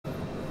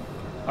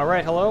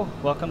Alright, hello.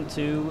 Welcome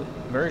to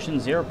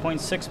version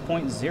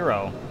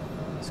 0.6.0.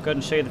 Let's go ahead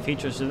and show you the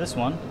features of this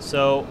one.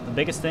 So, the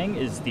biggest thing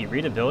is the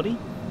readability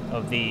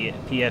of the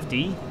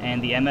PFD,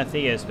 and the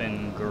MFD has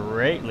been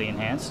greatly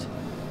enhanced.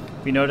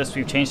 If you notice,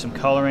 we've changed some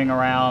coloring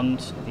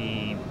around.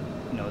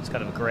 It's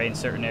kind of gray in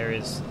certain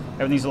areas.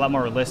 Everything's a lot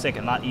more realistic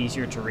and a lot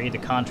easier to read. The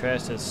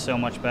contrast is so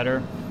much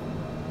better.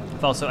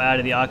 I've also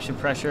added the oxygen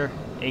pressure,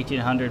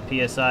 1800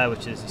 psi,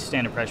 which is the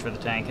standard pressure for the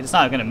tank. It's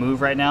not going to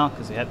move right now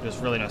because there's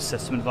really no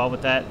system involved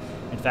with that.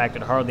 In fact,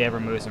 it hardly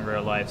ever moves in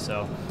real life,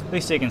 so at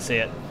least you can see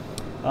it.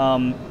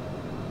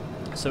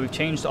 So we've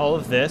changed all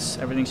of this.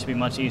 Everything should be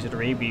much easier to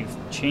read. We've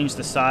changed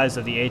the size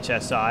of the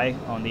HSI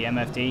on the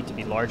MFD to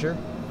be larger.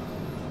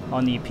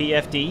 On the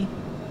PFD,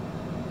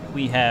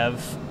 we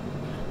have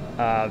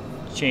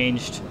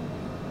changed.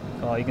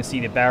 You can see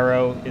the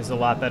barrow is a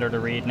lot better to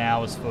read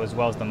now, as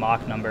well as the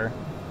Mach number,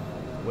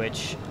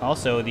 which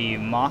also the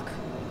Mach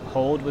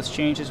hold was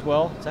changed as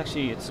well.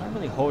 It's not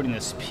really holding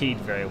the speed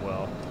very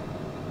well,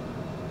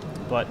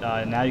 but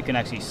now you can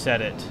actually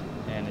set it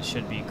and it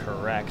should be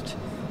correct.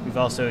 We've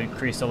also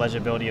increased the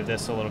legibility of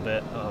this a little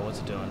bit. Oh, what's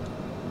it doing?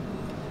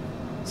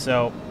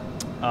 So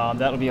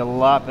that'll be a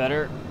lot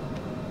better.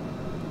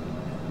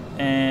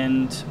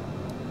 And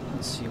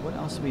let's see, what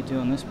else do we do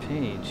on this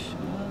page?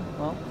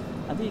 Well,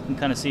 I think you can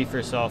kind of see for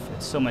yourself.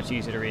 It's so much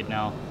easier to read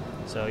now,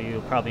 so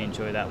you'll probably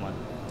enjoy that one.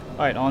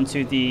 Alright, on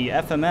to the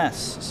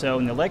FMS. So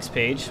in the legs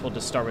page, we'll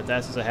just start with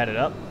that since I had it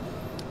up.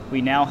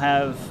 We now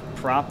have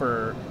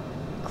proper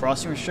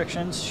crossing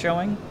restrictions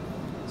showing.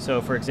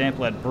 So for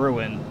example, at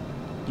Bruin,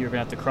 you're going to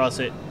have to cross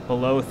it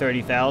below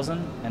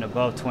 30,000 and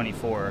above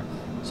 24.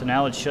 So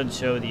now it should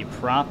show the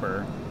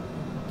proper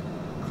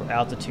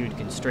altitude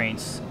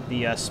constraints.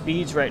 The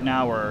speeds right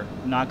now are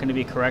not going to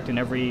be correct in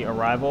every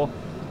arrival.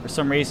 For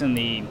some reason,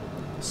 the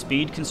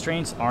speed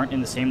constraints aren't in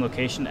the same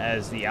location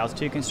as the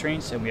altitude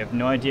constraints, and we have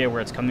no idea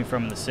where it's coming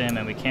from in the sim,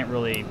 and we can't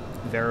really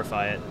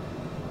verify it.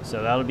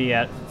 So that'll be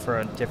for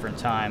a different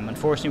time.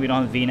 Unfortunately, we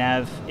don't have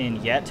VNav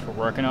in yet. We're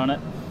working on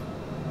it.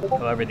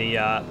 However, the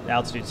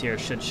altitudes here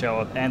should show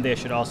up, and they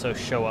should also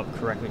show up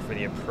correctly for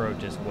the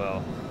approach as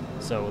well.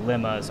 So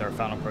Lima is our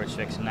final approach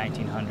fix,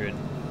 1900.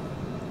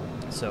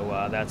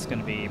 So that's going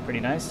to be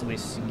pretty nice. At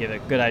least you can get a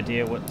good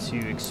idea what to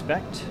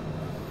expect.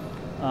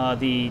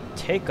 The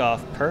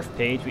takeoff perf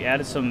page, we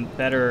added some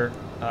better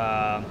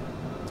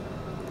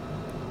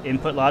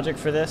input logic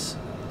for this.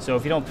 So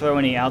if you don't throw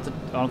any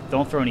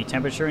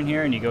temperature in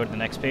here and you go to the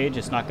next page,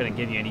 it's not going to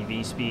give you any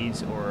V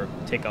speeds or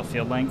takeoff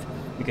field length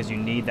because you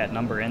need that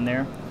number in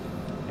there.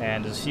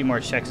 And there's a few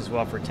more checks as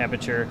well for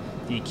temperature.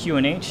 The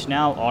QNH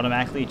now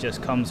automatically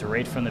just comes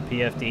right from the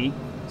PFD.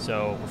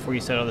 So before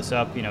you set all this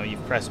up, you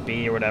press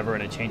B or whatever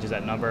and it changes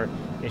that number.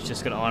 It's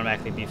just going to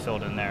automatically be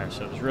filled in there.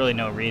 So there's really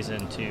no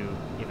reason to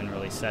even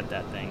really set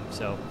that thing.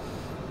 So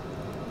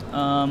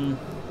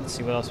let's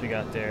see what else we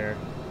got there.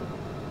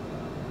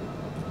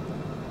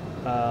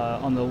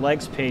 On the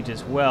legs page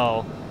as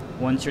well,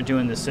 once you're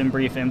doing the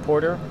SimBrief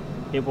importer,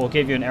 it will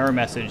give you an error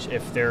message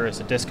if there is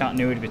a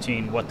discontinuity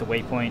between what the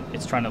waypoint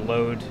it's trying to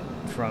load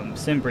from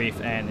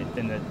SimBrief and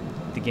in the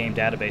game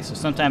database. So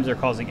sometimes they're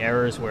causing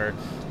errors where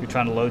you're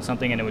trying to load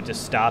something and it would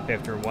just stop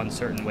after one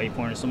certain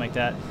waypoint or something like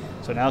that.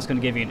 So now it's going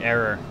to give you an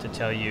error to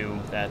tell you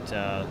that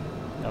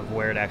of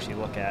where to actually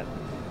look at.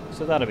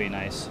 So that'll be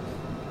nice.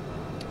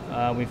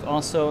 We've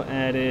also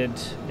added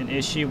an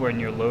issue when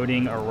you're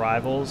loading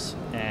arrivals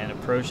and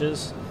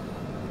approaches,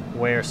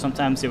 where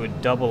sometimes it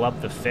would double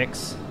up the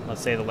fix.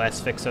 Let's say the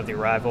last fix of the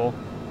arrival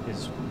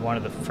is one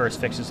of the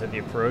first fixes of the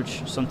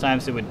approach.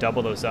 Sometimes it would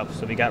double those up,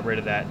 so we got rid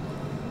of that,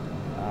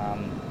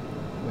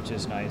 which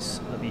is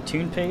nice. The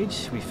tune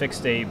page, we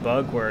fixed a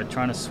bug where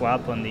trying to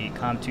swap on the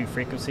COM2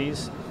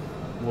 frequencies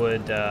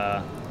would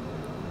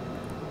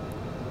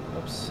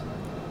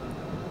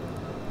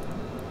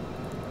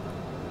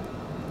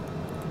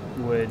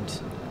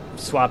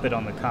swap it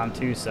on the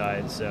COM2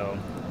 side, so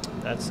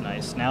that's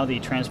nice. Now the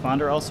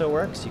transponder also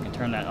works. You can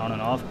turn that on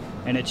and off,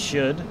 and it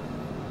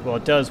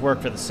does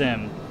work for the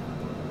sim,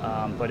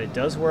 but it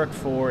doesn't work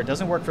for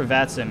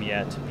VATSIM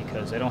yet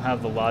because they don't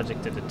have the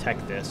logic to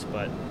detect this,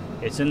 but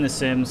it's in the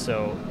sim,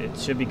 so it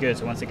should be good.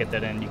 So once they get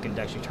that in, you can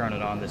actually turn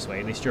it on this way.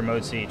 At least your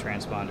Mode C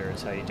transponder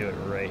is how you do it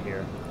right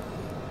here.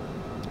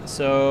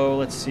 So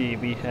let's see,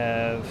 we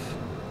have...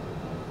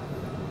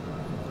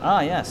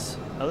 yes.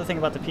 Other thing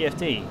about the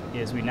PFD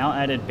is we now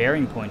added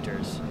bearing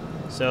pointers.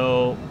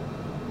 So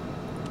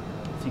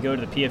if you go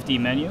to the PFD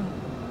menu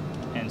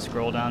and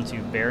scroll down to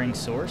bearing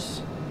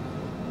source,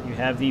 you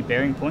have the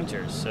bearing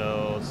pointers.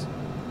 So these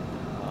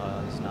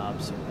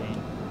knobs are pain.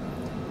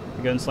 If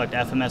you go and select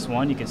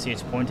FMS1, you can see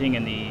it's pointing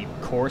in the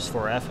course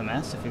for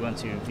FMS. If you went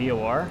to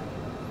VOR,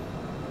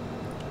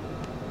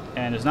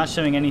 and it's not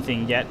showing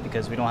anything yet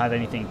because we don't have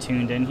anything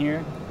tuned in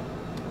here.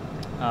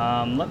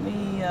 Let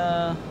me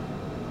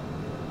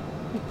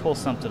pull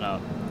something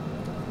up.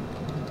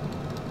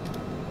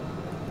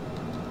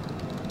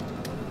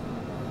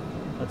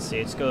 Let's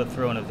see, let's go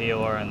throw in a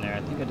VOR in there.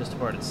 I think I just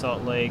departed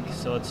Salt Lake,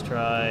 so let's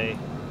try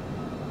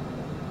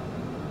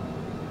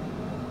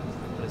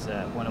is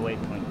that?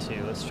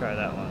 108.2. Let's try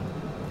that one.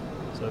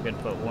 So we're going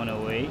to put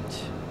 108.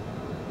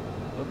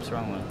 Oops,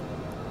 wrong one.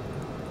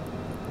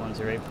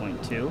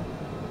 108.2. Go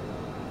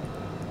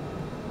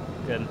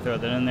ahead and throw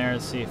that in there.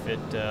 Let's see if it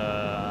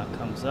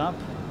comes up.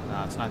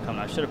 No, it's not coming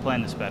up. I should have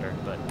planned this better,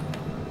 but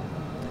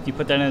if you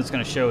put that in, it's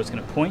going to show, it's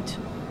going to point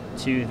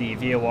to the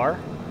VOR,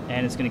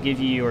 and it's going to give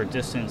you your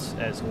distance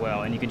as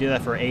well. And you can do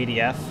that for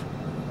ADF,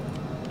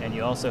 and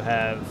you also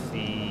have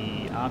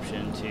the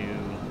option to,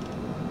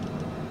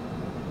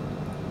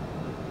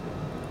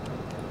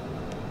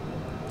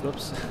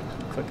 whoops,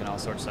 clicking all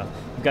sorts of stuff.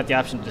 You've got the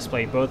option to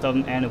display both of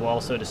them, and it will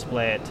also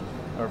display it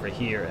over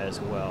here as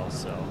well.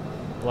 So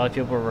a lot of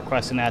people are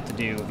requesting that to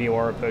do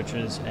VOR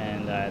approaches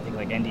and I think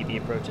like NDB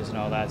approaches and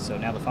all that. So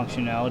now the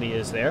functionality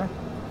is there,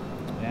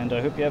 and I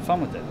hope you have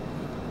fun with it.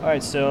 All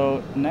right,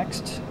 so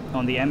next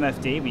on the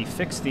MFD, we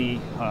fixed the,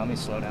 let me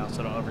slow down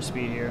so I don't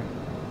overspeed here.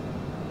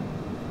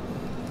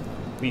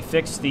 We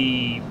fixed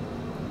the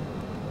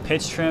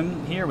pitch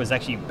trim here, was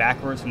actually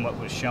backwards from what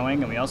was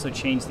showing, and we also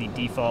changed the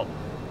default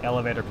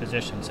elevator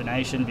position. So now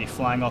you shouldn't be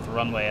flying off the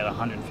runway at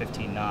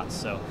 115 knots.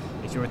 So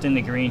if you're within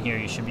the green here,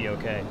 you should be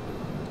okay.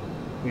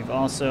 We've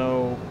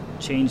also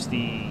changed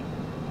the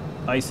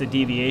ISA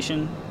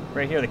deviation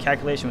right here. The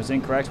calculation was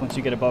incorrect. Once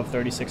you get above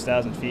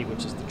 36,000 feet,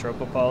 which is the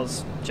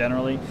tropopause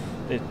generally,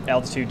 the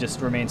altitude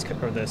just remains,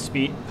 or the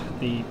speed,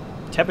 the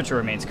temperature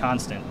remains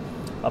constant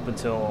up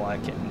until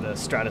the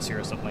stratosphere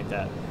or something like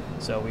that.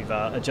 So we've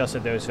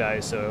adjusted those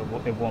values so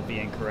it won't be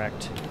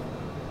incorrect.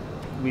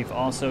 We've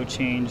also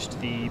changed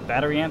the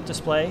battery amp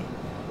display.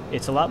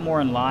 It's a lot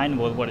more in line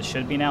with what it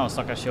should be now. It's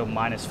not going to show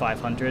minus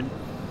 500,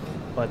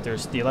 but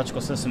the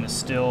electrical system is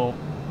still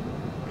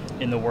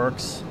in the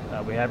works.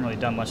 We haven't really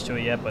done much to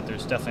it yet, but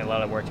there's definitely a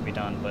lot of work to be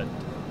done, but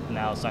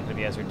now it's not going to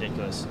be as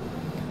ridiculous.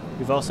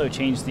 We've also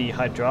changed the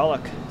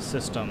hydraulic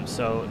system,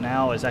 so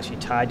now it's actually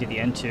tied to the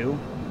N2,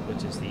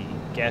 which is the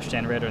gas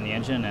generator in the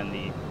engine, and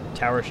the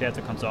tower shaft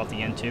that comes off the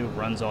N2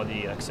 runs all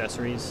the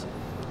accessories,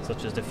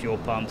 such as the fuel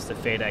pumps, the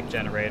FADEC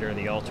generator,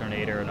 the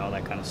alternator, and all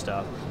that kind of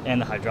stuff, and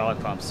the hydraulic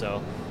pumps.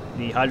 So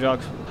the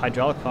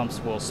hydraulic pumps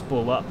will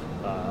spool up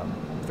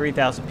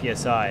 3,000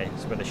 psi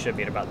is where they should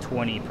be at about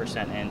 20%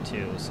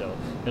 N2, so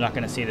they're not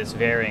going to see this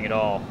varying at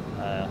all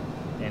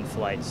in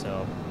flight,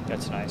 so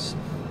that's nice.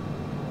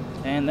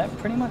 And that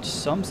pretty much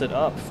sums it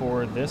up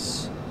for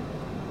this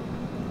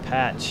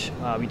patch.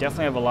 We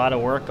definitely have a lot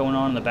of work going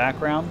on in the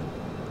background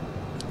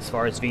as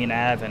far as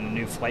VNAV and a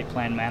new flight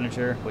plan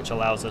manager, which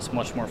allows us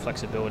much more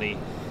flexibility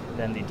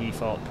than the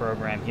default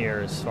program here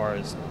as far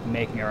as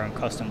making our own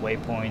custom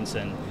waypoints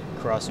and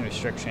crossing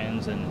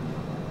restrictions and,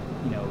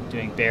 you know,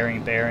 doing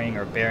bearing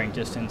or bearing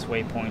distance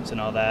waypoints and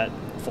all that,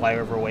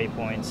 flyover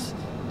waypoints,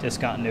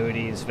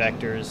 discontinuities,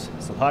 vectors.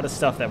 It's a lot of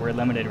stuff that we're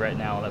limited right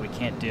now that we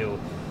can't do,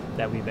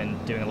 that we've been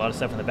doing a lot of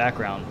stuff in the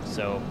background.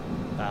 So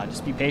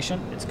just be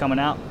patient. It's coming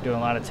out, doing a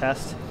lot of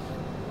tests,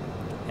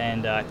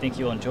 and I think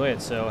you'll enjoy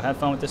it. So have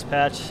fun with this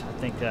patch. I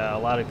think a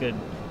lot of good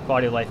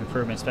quality of life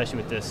improvement, especially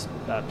with this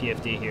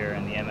PFD here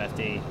and the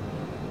MFD.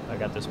 I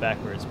got this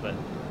backwards, but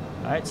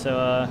all right, so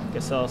I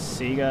guess I'll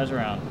see you guys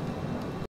around.